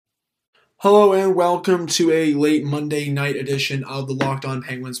Hello and welcome to a late Monday night edition of the Locked On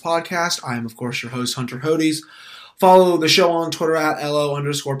Penguins podcast. I am, of course, your host, Hunter Hodes. Follow the show on Twitter at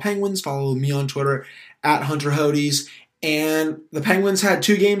LO_Penguins. Follow me on Twitter at Hunter Hodes. And the Penguins had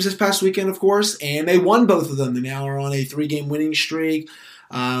two games this past weekend, of course, and they won both of them. They now are on a 3-game winning streak.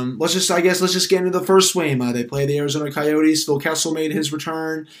 Let's just get into the first game. They played the Arizona Coyotes. Phil Kessel made his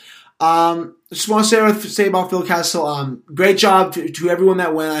return. Just want to say about Phil Kessel. Great job to everyone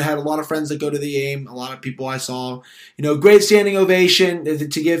that went. I had a lot of friends that go to the game. A lot of people I saw. Great standing ovation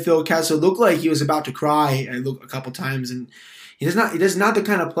to give Phil Kessel. It looked like he was about to cry. I looked a couple times, and he does not the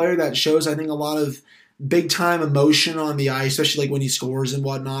kind of player that shows, I think, a lot of big time emotion on the ice, especially like when he scores and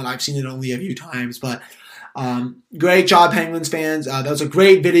whatnot. I've seen it only a few times, but great job, Penguins fans. That was a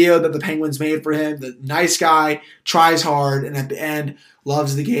great video that the Penguins made for him. The nice guy, tries hard, and at the end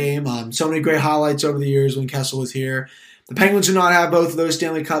loves the game. So many great highlights over the years when Kessel was here. The Penguins would not have both of those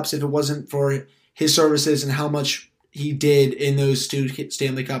Stanley Cups if it wasn't for his services and how much he did in those two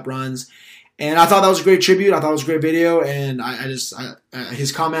Stanley Cup runs. And I thought that was a great tribute. I thought it was a great video. And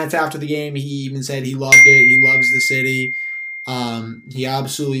his comments after the game, he even said he loved it. He loves the city. He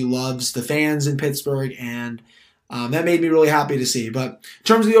absolutely loves the fans in Pittsburgh, and that made me really happy to see. But in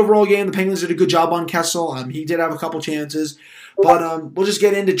terms of the overall game, the Penguins did a good job on Kessel. He did have a couple chances, but we'll just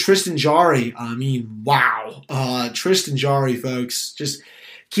get into Tristan Jarry. Wow. Tristan Jarry, folks, just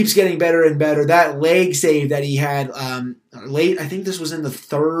keeps getting better and better. That leg save that he had late, I think this was in the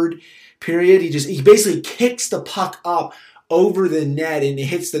third period, he basically kicks the puck up over the net and it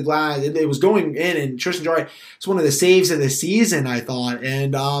hits the glass. It was going in, and Tristan Jarry, it's one of the saves of the season, I thought.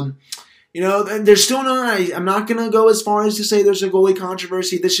 And there's still I'm not going to go as far as to say there's a goalie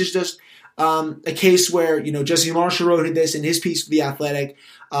controversy. This is just a case where, Jesse Marshall wrote this in his piece for The Athletic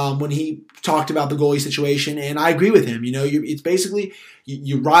when he talked about the goalie situation, and I agree with him. It's basically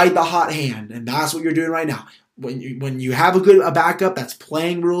you ride the hot hand, and that's what you're doing right now. When you have a backup that's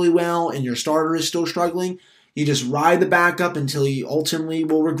playing really well and your starter is still struggling, you just ride the backup until he ultimately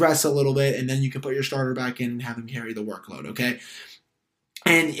will regress a little bit, and then you can put your starter back in and have him carry the workload, okay?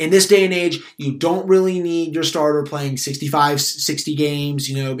 And in this day and age, you don't really need your starter playing 65, 60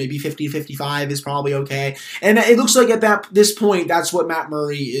 games, maybe 50, 55 is probably okay. And it looks like at this point, that's what Matt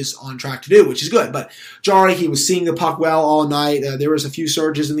Murray is on track to do, which is good. But Jarry, he was seeing the puck well all night. There was a few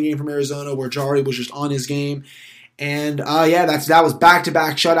surges in the game from Arizona where Jarry was just on his game. And that was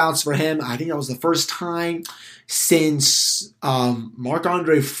back-to-back shutouts for him. I think that was the first time since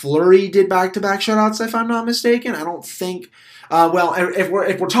Marc-Andre Fleury did back-to-back shutouts, if I'm not mistaken. I don't think. If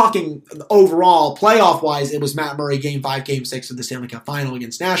we're talking overall playoff-wise, it was Matt Murray Game 5, Game 6 of the Stanley Cup Final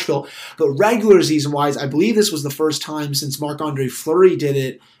against Nashville. But regular season-wise, I believe this was the first time since Marc-Andre Fleury did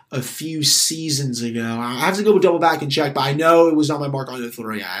it a few seasons ago. I have to go double back and check, but I know it was not by Marc-Andre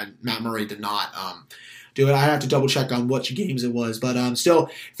Fleury. Matt Murray did not do it. I have to double check on which games it was, but still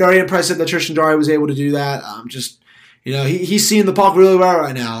very impressive that Tristan Jarry was able to do that. He's seeing the puck really well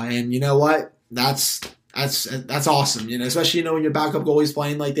right now, and you know what? That's awesome. Especially when your backup goalie's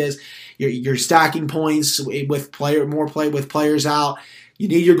playing like this, you're stacking points with players out. You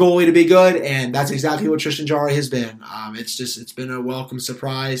need your goalie to be good, and that's exactly what Tristan Jarry has been. It's been a welcome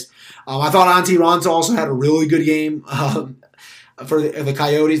surprise. I thought Antti Raanta also had a really good game. For the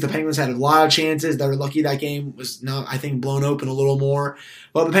Coyotes, the Penguins had a lot of chances. They were lucky that game was not, I think, blown open a little more.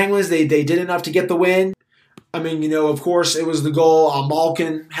 But the Penguins, they did enough to get the win. Of course, it was the goal.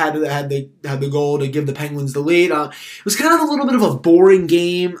 Malkin had the goal to give the Penguins the lead. It was kind of a little bit of a boring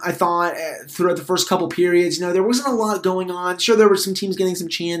game, I thought, throughout the first couple periods. There wasn't a lot going on. Sure, there were some teams getting some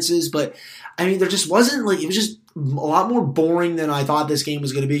chances, but there just wasn't it was just a lot more boring than I thought this game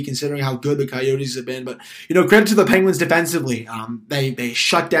was going to be, considering how good the Coyotes have been. But credit to the Penguins defensively. They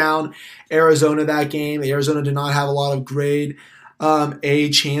shut down Arizona that game. Arizona did not have a lot of grade A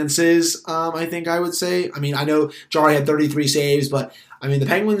chances, I think I would say. I know Jarry had 33 saves, but the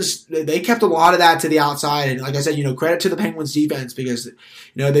Penguins, they kept a lot of that to the outside. And like I said, credit to the Penguins defense because,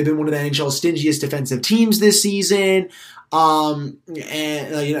 they've been one of the NHL's stingiest defensive teams this season. They're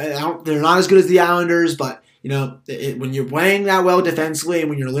not as good as the Islanders, but when you're playing that well defensively and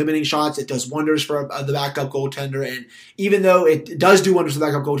when you're limiting shots, it does wonders for the backup goaltender. And even though it does do wonders for the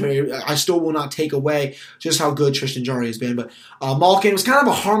backup goaltender, I still will not take away just how good Tristan Jarry has been. But Malkin was kind of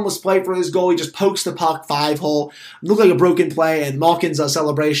a harmless play for his goal. He just pokes the puck 5-hole. Looked like a broken play. And Malkin's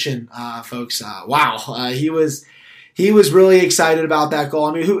celebration, folks, wow. He was really excited about that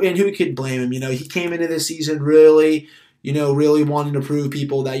goal. Who could blame him? He came into this season really wanting to prove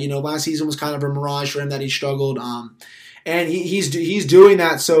people that, last season was kind of a mirage for him, that he struggled. And he's doing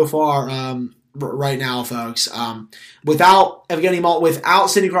that so far. right now, folks. Without Evgeny Malkin, without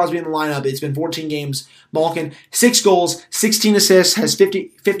Sidney Crosby in the lineup, it's been 14 games. Malkin, 6 goals, 16 assists, has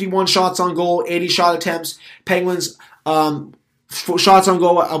 51 shots on goal, 80 shot attempts. Penguins, shots on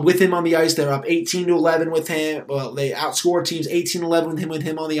goal with him on the ice. They're up 18-11 with him. Well, they outscored teams 18-11 with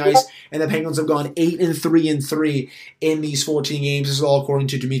him on the ice, and the Penguins have gone 8-3-3 in these 14 games. This is all according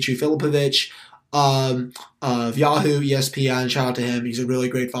to Dmitry Filipovich of Yahoo, ESPN. Shout out to him. He's a really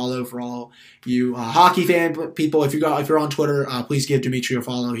great follow for all you hockey fan people. If you're on Twitter, please give Dmitry a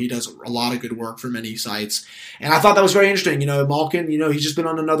follow. He does a lot of good work for many sites, and I thought that was very interesting. Malkin, he's just been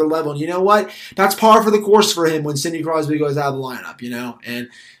on another level, and you know what? That's par for the course for him when Sidney Crosby goes out of the lineup. And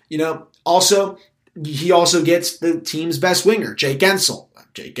also he also gets the team's best winger, Jake Guentzel.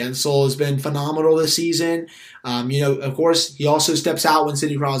 Jake Guentzel has been phenomenal this season. Of course, he also steps out when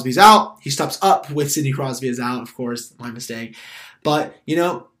Sidney Crosby's out. He steps up when Sidney Crosby is out, of course, my mistake. But,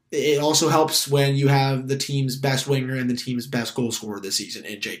 it also helps when you have the team's best winger and the team's best goal scorer this season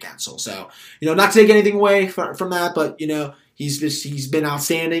in Jake Guentzel. So, not to take anything away from that, but, he's been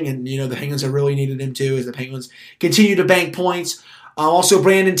outstanding, and, the Penguins have really needed him too as the Penguins continue to bank points. Also,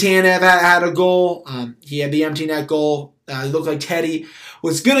 Brandon Tanev had a goal. He had the empty net goal. It looked like Teddy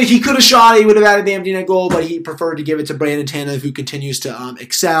was good. He could have shot. He would have added the empty net goal, but he preferred to give it to Brandon Tanev, who continues to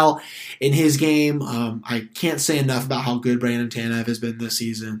excel in his game. I can't say enough about how good Brandon Tanev has been this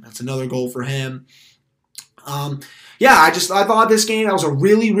season. That's another goal for him. I thought this game, that was a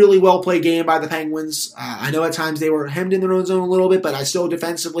really, really well played game by the Penguins. I know at times they were hemmed in their own zone a little bit, but I still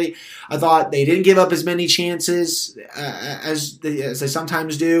defensively, I thought they didn't give up as many chances as they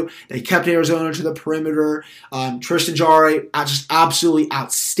sometimes do. They kept Arizona to the perimeter. Tristan Jarry, just absolutely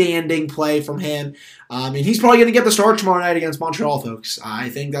outstanding play from him. And he's probably going to get the start tomorrow night against Montreal, folks. I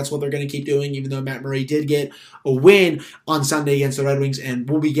think that's what they're going to keep doing, even though Matt Murray did get a win on Sunday against the Red Wings, and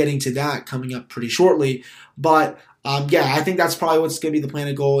we'll be getting to that coming up pretty shortly. But I think that's probably what's going to be the plan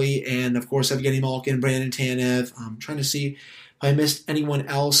at goalie. And, of course, Evgeny Malkin, Brandon Tanev. I'm trying to see if I missed anyone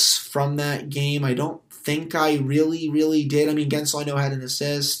else from that game. I don't think I really, really did. I mean, Guentzel, I know, had an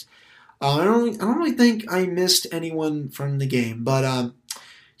assist. I don't really think I missed anyone from the game. But,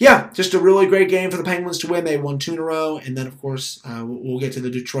 just a really great game for the Penguins to win. They won 2 in a row. And then, of course, we'll get to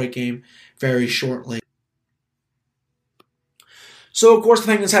the Detroit game very shortly. So, of course, the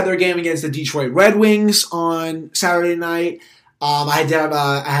Penguins had their game against the Detroit Red Wings on Saturday night. I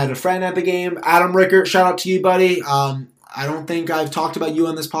had a friend at the game, Adam Rickert. Shout out to you, buddy. I don't think I've talked about you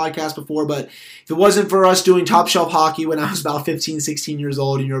on this podcast before, but if it wasn't for us doing top shelf hockey when I was about 15, 16 years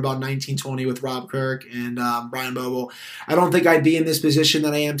old, and you were about 19, 20 with Rob Kirk and Brian Bogle, I don't think I'd be in this position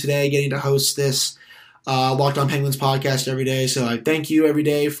that I am today, getting to host this Locked On Penguins podcast every day. So I thank you every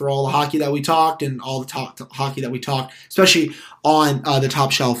day for all the hockey that we talked and all the hockey that we talked, especially on the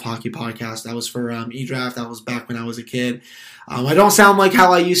Top Shelf Hockey podcast. That was for eDraft. That was back when I was a kid. I don't sound like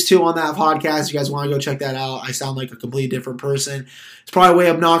how I used to on that podcast. If you guys want to go check that out, I sound like a completely different person. It's probably way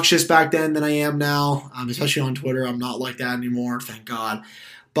obnoxious back then than I am now, especially on Twitter. I'm not like that anymore, thank God.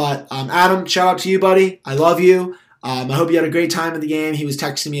 But Adam, shout out to you, buddy. I love you. I hope you had a great time in the game. He was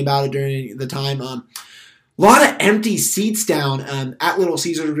texting me about it during the time. A lot of empty seats down at Little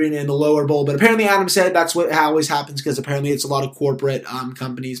Caesars Arena in the lower bowl, but apparently Adam said that's what always happens because apparently it's a lot of corporate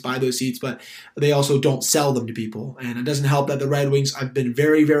companies buy those seats, but they also don't sell them to people. And it doesn't help that the Red Wings have been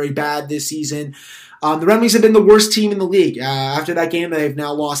very, very bad this season. The Red Wings have been the worst team in the league. After that game, they've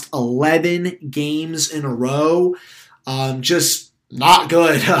now lost 11 games in a row. Just not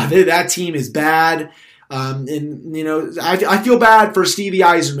good. That team is bad. I feel bad for Stevie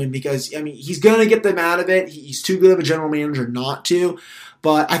Yzerman because, he's going to get them out of it. He's too good of a general manager not to.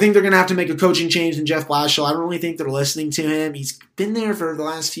 But I think they're going to have to make a coaching change in Jeff Blashill. I don't really think they're listening to him. He's been there for the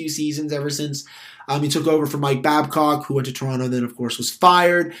last few seasons ever since he took over from Mike Babcock, who went to Toronto, then, of course, was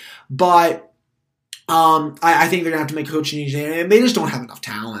fired. But I think they're going to have to make a coaching change, and they just don't have enough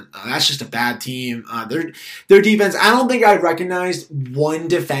talent. That's just a bad team. Their defense, I don't think I recognized one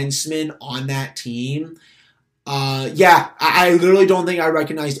defenseman on that team. I literally don't think I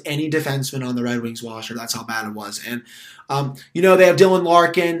recognized any defenseman on the Red Wings roster. That's how bad it was. And, they have Dylan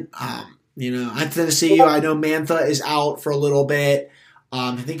Larkin. At Tennessee, I know Mantha is out for a little bit.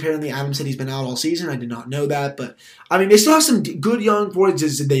 I think apparently Adam said he's been out all season. I did not know that. But, they still have some good young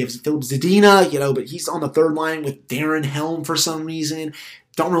forwards. They have Philip Zadina, but he's on the third line with Darren Helm for some reason.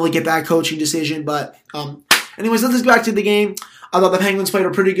 Don't really get that coaching decision. But, anyways, let's get back to the game. I thought the Penguins played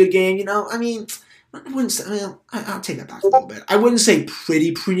a pretty good game. I wouldn't say, I'll take that back a little bit. I wouldn't say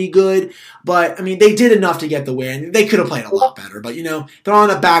pretty good, but, I mean, they did enough to get the win. They could have played a lot better, but, they're on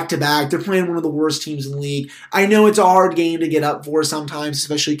a back-to-back. They're playing one of the worst teams in the league. I know it's a hard game to get up for sometimes,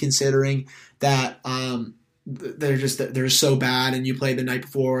 especially considering that they're so bad, and you played the night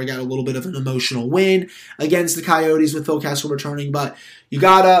before. I got a little bit of an emotional win against the Coyotes with Phil Kessel returning, but you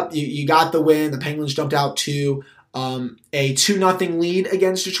got up, you got the win. The Penguins jumped out to a 2-0 lead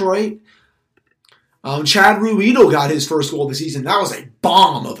against Detroit. Chad Ruhwedel got his first goal of the season. That was a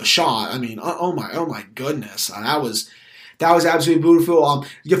bomb of a shot. I mean, oh my goodness, that was absolutely beautiful.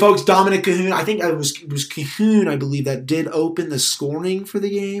 You folks, Dominik Kahun, I think it was Kahun, I believe, that did open the scoring for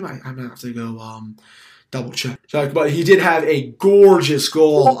the game. I'm gonna have to go double check. But he did have a gorgeous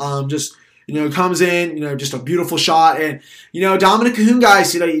goal. Comes in, just a beautiful shot. And, Dominik Kahun,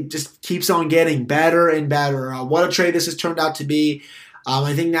 guys, he just keeps on getting better and better. What a trade this has turned out to be.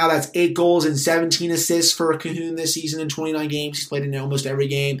 I think now that's 8 goals and 17 assists for Kahun this season in 29 games. He's played in almost every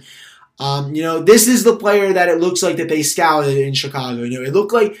game. This is the player that it looks like that they scouted in Chicago. It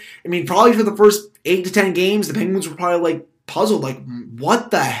looked like, probably for the first 8 to 10 games, the Penguins were probably puzzled,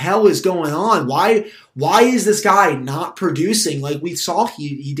 what the hell is going on? Why is this guy not producing like we saw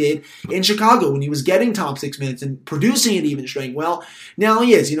he did in Chicago when he was getting top 6 minutes and producing at even strength? Well, now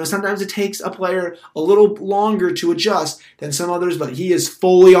he is. Sometimes it takes a player a little longer to adjust than some others, but he is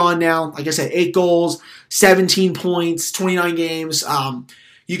fully on now. Like I said, 8 goals, 17 points, 29 games.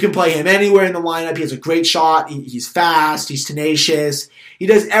 You can play him anywhere in the lineup. He has a great shot. He's fast. He's tenacious. He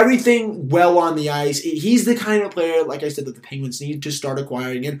does everything well on the ice. He's the kind of player, like I said, that the Penguins need to start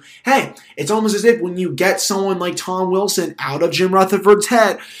acquiring. And hey, it's almost as if when you get someone like Tom Wilson out of Jim Rutherford's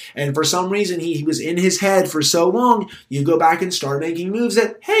head, and for some reason he was in his head for so long, you go back and start making moves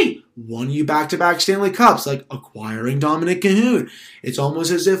that, hey, won you back-to-back Stanley Cups, like acquiring Dominik Kahun. It's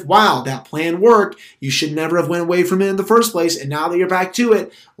almost as if, wow, that plan worked. You should never have went away from it in the first place, and now that you're back to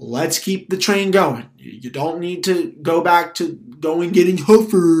it, let's keep the train going. You don't need to go back to going getting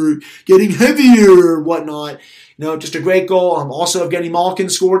tougher, getting heavier, whatnot. Just a great goal. Also, Evgeny Malkin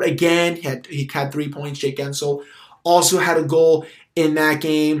scored again. He had 3 points. Jake Guentzel also had a goal in that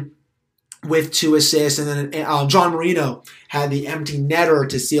game with 2 assists, and then John Marino had the empty netter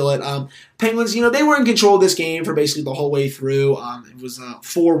to seal it. Penguins, they were in control of this game for basically the whole way through. It was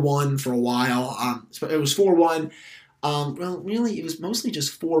 4-1 for a while. It was 4-1. Well, really, it was mostly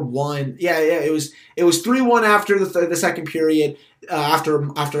just 4-1. Yeah, it was 3-1 after the second period. After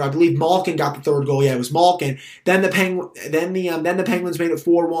I believe Malkin got the third goal. Yeah, it was Malkin. Then the Penguins made it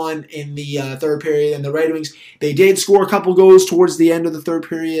 4-1 in the third period, and the Red Wings, they did score a couple goals towards the end of the third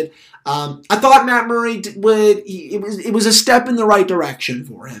period. I thought Matt Murray it was a step in the right direction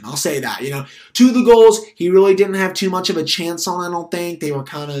for him. I'll say that. 2 of the goals, he really didn't have too much of a chance on. I don't think they were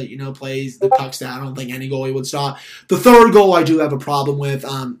kind of plays the pucks that I don't think any goalie would stop. The third goal I do have a problem with.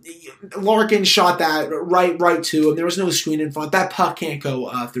 Larkin shot that right to him. There was no screen in front. That puck can't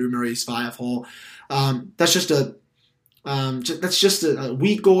go through Murray's 5 hole. That's just a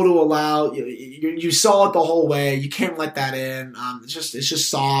weak goal to allow. You saw it the whole way. You can't let that in. It's just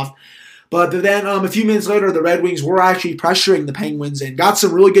soft. But then a few minutes later, the Red Wings were actually pressuring the Penguins and got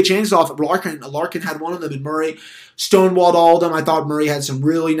some really good chances off. Larkin had one of them, and Murray stonewalled all of them. I thought Murray had some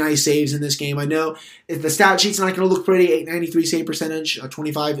really nice saves in this game. I know the stat sheet's not going to look pretty. 893 save percentage,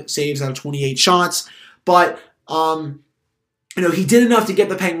 25 saves out of 28 shots. But he did enough to get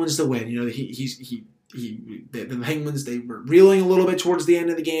the Penguins to win. The Penguins, they were reeling a little bit towards the end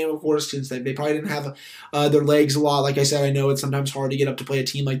of the game, of course, since they probably didn't have their legs a lot. Like I said, I know it's sometimes hard to get up to play a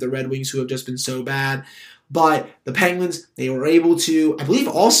team like the Red Wings, who have just been so bad. But the Penguins, they were able to, I believe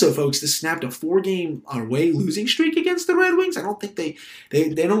also, folks, this snapped a 4-game away losing streak against the Red Wings. I don't think they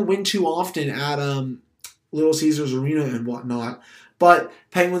don't win too often at Little Caesars Arena and whatnot. But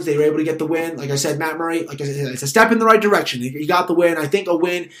Penguins, they were able to get the win. Like I said, Matt Murray, like I said, it's a step in the right direction. He got the win. I think a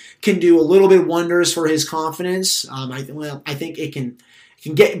win can do a little bit wonders for his confidence. I think it can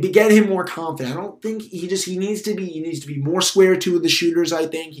get him more confident. I don't think he needs to be more square to the shooters. I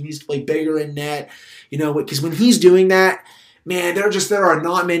think he needs to play bigger in net. Because when he's doing that, man, there are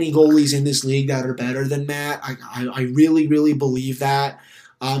not many goalies in this league that are better than Matt. I really, really believe that.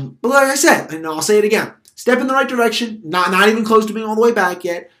 But like I said, and I'll say it again. Step in the right direction. Not even close to being all the way back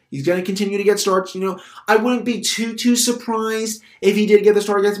yet. He's going to continue to get starts. I wouldn't be too surprised if he did get the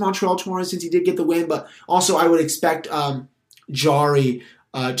start against Montreal tomorrow, since he did get the win. But also, I would expect Jarry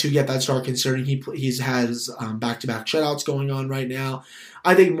to get that start, considering he has back-to-back shutouts going on right now.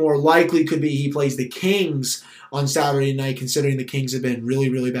 I think more likely could be he plays the Kings on Saturday night, considering the Kings have been really,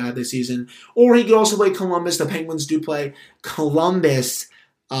 really bad this season. Or he could also play Columbus. The Penguins do play Columbus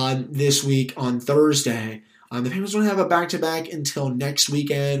this week on Thursday. The Penguins don't have a back-to-back until next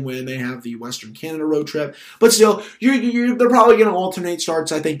weekend when they have the Western Canada road trip. But still, they're probably going to alternate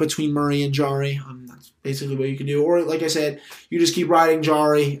starts, I think, between Murray and Jarry. That's basically what you can do. Or, like I said, you just keep riding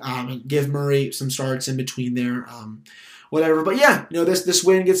Jarry and give Murray some starts in between there. Whatever. But yeah, this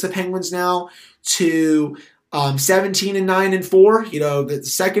win gets the Penguins now to 17-9-4. The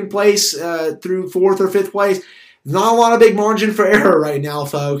second place through fourth or fifth place. Not a lot of big margin for error right now,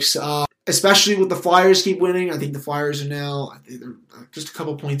 folks. Especially with the Flyers keep winning. I think the Flyers are now they're just a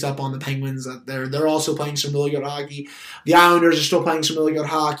couple points up on the Penguins. They're also playing some really good hockey. The Islanders are still playing some really good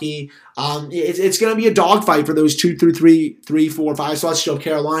hockey. It's going to be a dogfight for those 2 through 3, 4, 5 spots. Still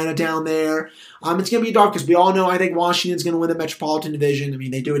Carolina down there. It's going to be a dog because we all know I think Washington's going to win the Metropolitan Division. I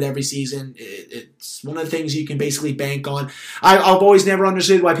mean, they do it every season. It's one of the things you can basically bank on. I've always never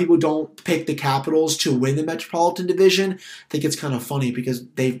understood why people don't pick the Capitals to win the Metropolitan Division. I think it's kind of funny because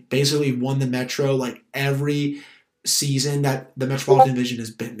they've basically won the Metro like every season that the Metropolitan Division has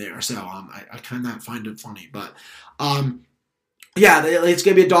been there. So I kind of find it funny. But yeah, it's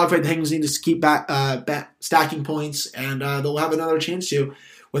going to be a dogfight. The Penguins need to keep stacking points, and they'll have another chance to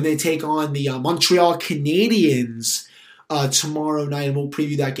when they take on the Montreal Canadiens tomorrow night, and we'll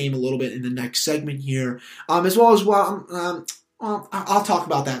preview that game a little bit in the next segment here. As well as I'll talk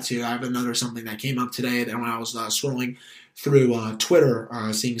about that too. I have another something that came up today that when I was scrolling through Twitter,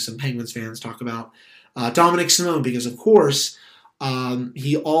 seeing some Penguins fans talk about Dominic Simone, because of course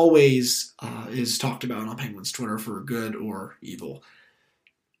he always is talked about on Penguins Twitter for good or evil.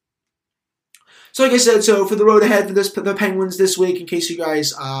 So like I said, for the road ahead for the Penguins this week, in case you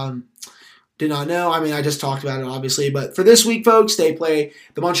guys did not know, I mean, I just talked about it, obviously, but for this week, folks, they play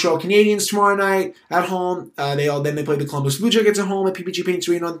the Montreal Canadiens tomorrow night at home. Then they play the Columbus Blue Jackets at home at PPG Paints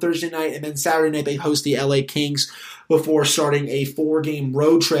Arena on Thursday night, and then Saturday night they host the LA Kings before starting a 4-game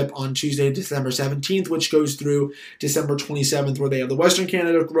road trip on Tuesday, December 17th, which goes through December 27th, where they have the Western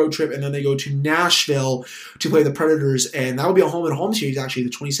Canada road trip, and then they go to Nashville to play the Predators, and that will be a home-and-home series, actually, the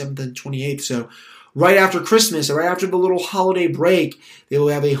 27th and 28th, so right after Christmas, or right after the little holiday break, they will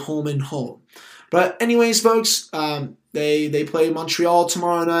have a home-and-home. But anyways, folks, they play Montreal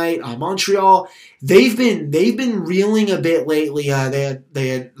tomorrow night. Montreal, they've been reeling a bit lately. They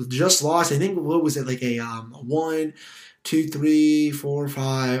had just lost. I think what was it, like a 1, 2, 3, 4,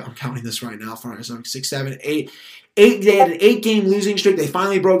 5. I'm counting this right now. 5, 6, 7, 8. They had an 8-game losing streak. They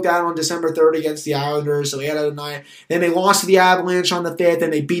finally broke that on December 3rd against the Islanders. So they had a 9. Then they lost to the Avalanche on the 5th,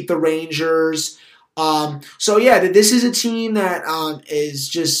 and they beat the Rangers. So yeah, this is a team that is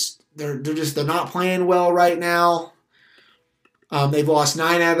just. They're not playing well right now. They've lost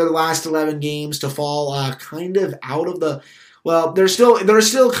 9 out of their last 11 games to fall kind of out of the. Well, they're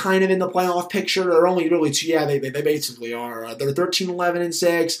still kind of in the playoff picture. They're only really 2. Yeah, they basically are. They're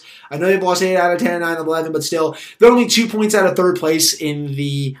 13-11-6. I know they've lost 8 out of 10, 9 out of 11, but still they're only 2 points out of third place in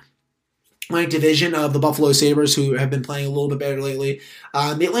the Atlantic Division of the Buffalo Sabres, who have been playing a little bit better lately.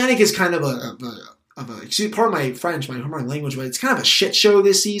 The Atlantic is kind of pardon my French, my language, but it's kind of a shit show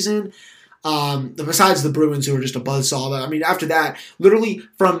this season. Besides the Bruins, who are just a buzzsaw. But I mean, after that, literally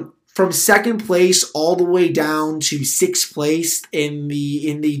from second place all the way down to 6th place in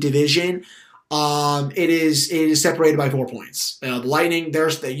the division, it is separated by 4 points. The Lightning,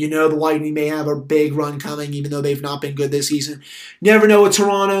 the Lightning may have a big run coming, even though they've not been good this season. Never know with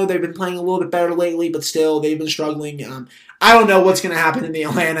Toronto. They've been playing a little bit better lately, but still they've been struggling. I don't know what's going to happen in the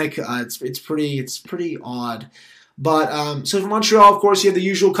Atlantic. It's pretty odd. But so for Montreal, of course, you have the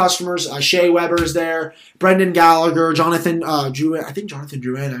usual customers. Shea Weber's there, Brendan Gallagher, Jonathan Drouin. I think Jonathan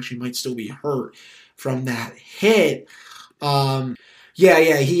Drouin actually might still be hurt from that hit.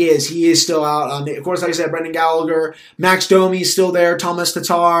 Yeah, he is. He is still out. Of course, like I said, Brendan Gallagher, Max Domi is still there, Thomas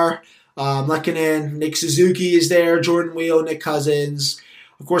Tatar, Lehkonen, Nick Suzuki is there, Jordan Wheel, Nick Cousins.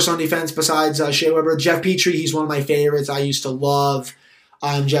 Of course, on defense, besides Shea Weber, Jeff Petrie, he's one of my favorites. I used to love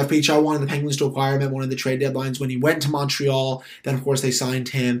Jeff Petrie. I wanted the Penguins to acquire him at one of the trade deadlines when he went to Montreal. Then, of course, they signed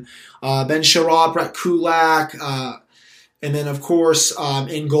him. Ben Sherratt, Brett Kulak, and then, of course,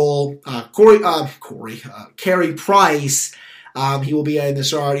 in goal, Carey Price. He will be in the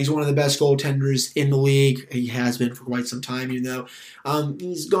start. He's one of the best goaltenders in the league. He has been for quite some time,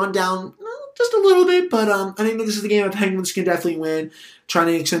 he's gone down just a little bit, but I think this is the game the Penguins can definitely win. Trying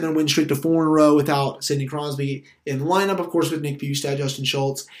to extend their win streak to 4 in a row without Sidney Crosby in the lineup, of course, with Nick Bjugstad, Justin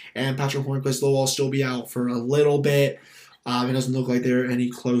Schultz, and Patrick Hornqvist. They'll all still be out for a little bit. It doesn't look like they're any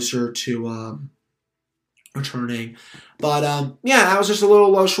closer to returning. But, that was just a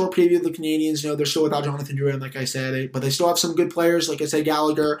little short preview of the Canadians. They're still without Jonathan Drouin, like I said, but they still have some good players. Like I said,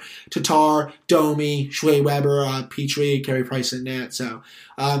 Gallagher, Tatar, Domi, Shea Weber, Petrie, Carey Price, and net. So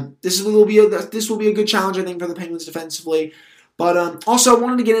this will be a good challenge, I think, for the Penguins defensively. But also, I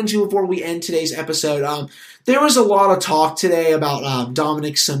wanted to get into, before we end today's episode, there was a lot of talk today about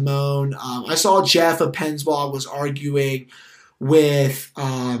Dominic Simone. I saw Jeff of Pensblog was arguing with,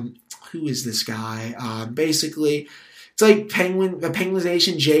 who is this guy? Basically, it's like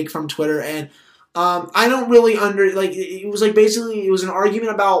Penguinization Jake from Twitter, and I don't really it was like basically it was an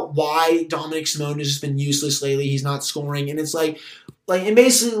argument about why Dominic Simone has just been useless lately. He's not scoring, and it's and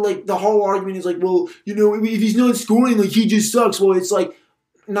basically like the whole argument is like, well, if he's not scoring, like he just sucks. Well, it's like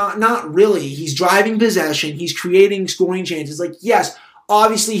not really. He's driving possession. He's creating scoring chances. Like, yes,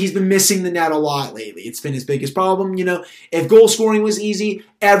 obviously he's been missing the net a lot lately. It's been his biggest problem. If goal scoring was easy,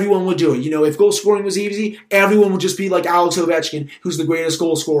 everyone would do it. If goal scoring was easy, everyone would just be like Alex Ovechkin, who's the greatest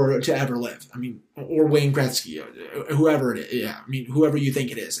goal scorer to ever live. I mean, or Wayne Gretzky, whoever it is. Yeah, I mean, whoever you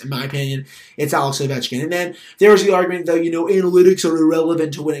think it is. In my opinion, it's Alex Ovechkin. And then there's the argument that, analytics are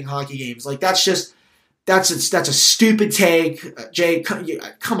irrelevant to winning hockey games. Like, that's a stupid take. Jay,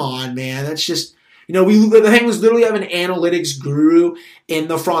 come on, man. That's just... the Penguins literally have an analytics guru in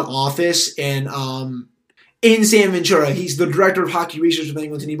the front office, and in Sam Ventura, he's the director of hockey research of the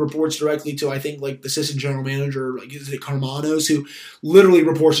Penguins, and he reports directly to, I think, like the assistant general manager, like is it Carmanos, who literally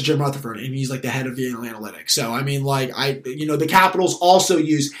reports to Jim Rutherford, and he's like the head of the analytics. So I mean, the Capitals also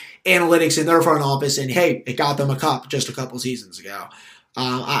use analytics in their front office, and hey, it got them a cup just a couple seasons ago.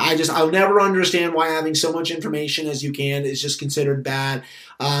 I'll never understand why having so much information as you can is just considered bad.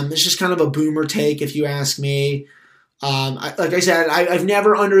 It's just kind of a boomer take, if you ask me. Like I said, I've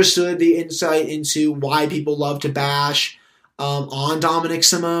never understood the insight into why people love to bash on Dominic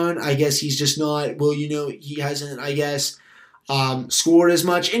Simone. I guess he's just not, he hasn't, I guess, scored as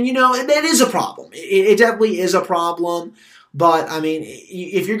much. And, that is a problem. It definitely is a problem. But, I mean,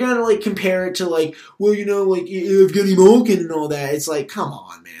 if you're going to, compare it to, Evgeny Malkin and all that, it's like, come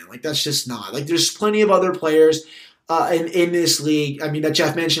on, man. Like, that's just not. Like, there's plenty of other players in this league. I mean, that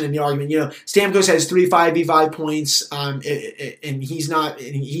Jeff mentioned in the argument. Stamkos has 3 5v5 points, and he's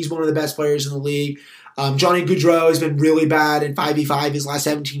one of the best players in the league. Johnny Gaudreau has been really bad in 5v5 his last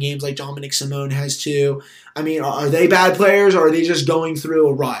 17 games, like Dominic Simone has too. I mean, are they bad players, or are they just going through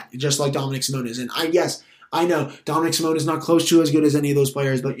a rut, just like Dominic Simone is? And I know Dominic Simone is not close to as good as any of those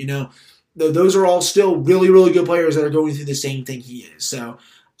players, but, those are all still really, really good players that are going through the same thing he is. So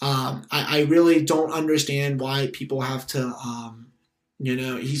I really don't understand why people have to,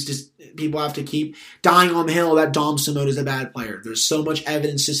 people have to keep dying on the hill that Dom Simone is a bad player. There's so much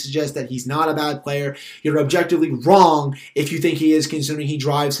evidence to suggest that he's not a bad player. You're objectively wrong if you think he is, considering he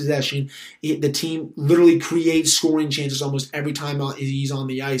drives possession. The team literally creates scoring chances almost every time he's on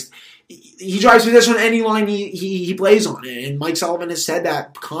the ice. He drives possession on any line he plays on, and Mike Sullivan has said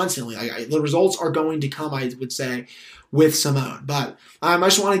that constantly. The results are going to come, I would say, with Simone. But I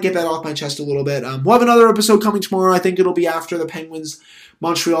just want to get that off my chest a little bit. We'll have another episode coming tomorrow. I think it'll be after the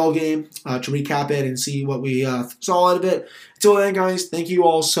Penguins-Montreal game to recap it and see what we saw out of it. Until then, guys, thank you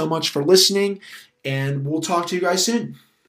all so much for listening, and we'll talk to you guys soon.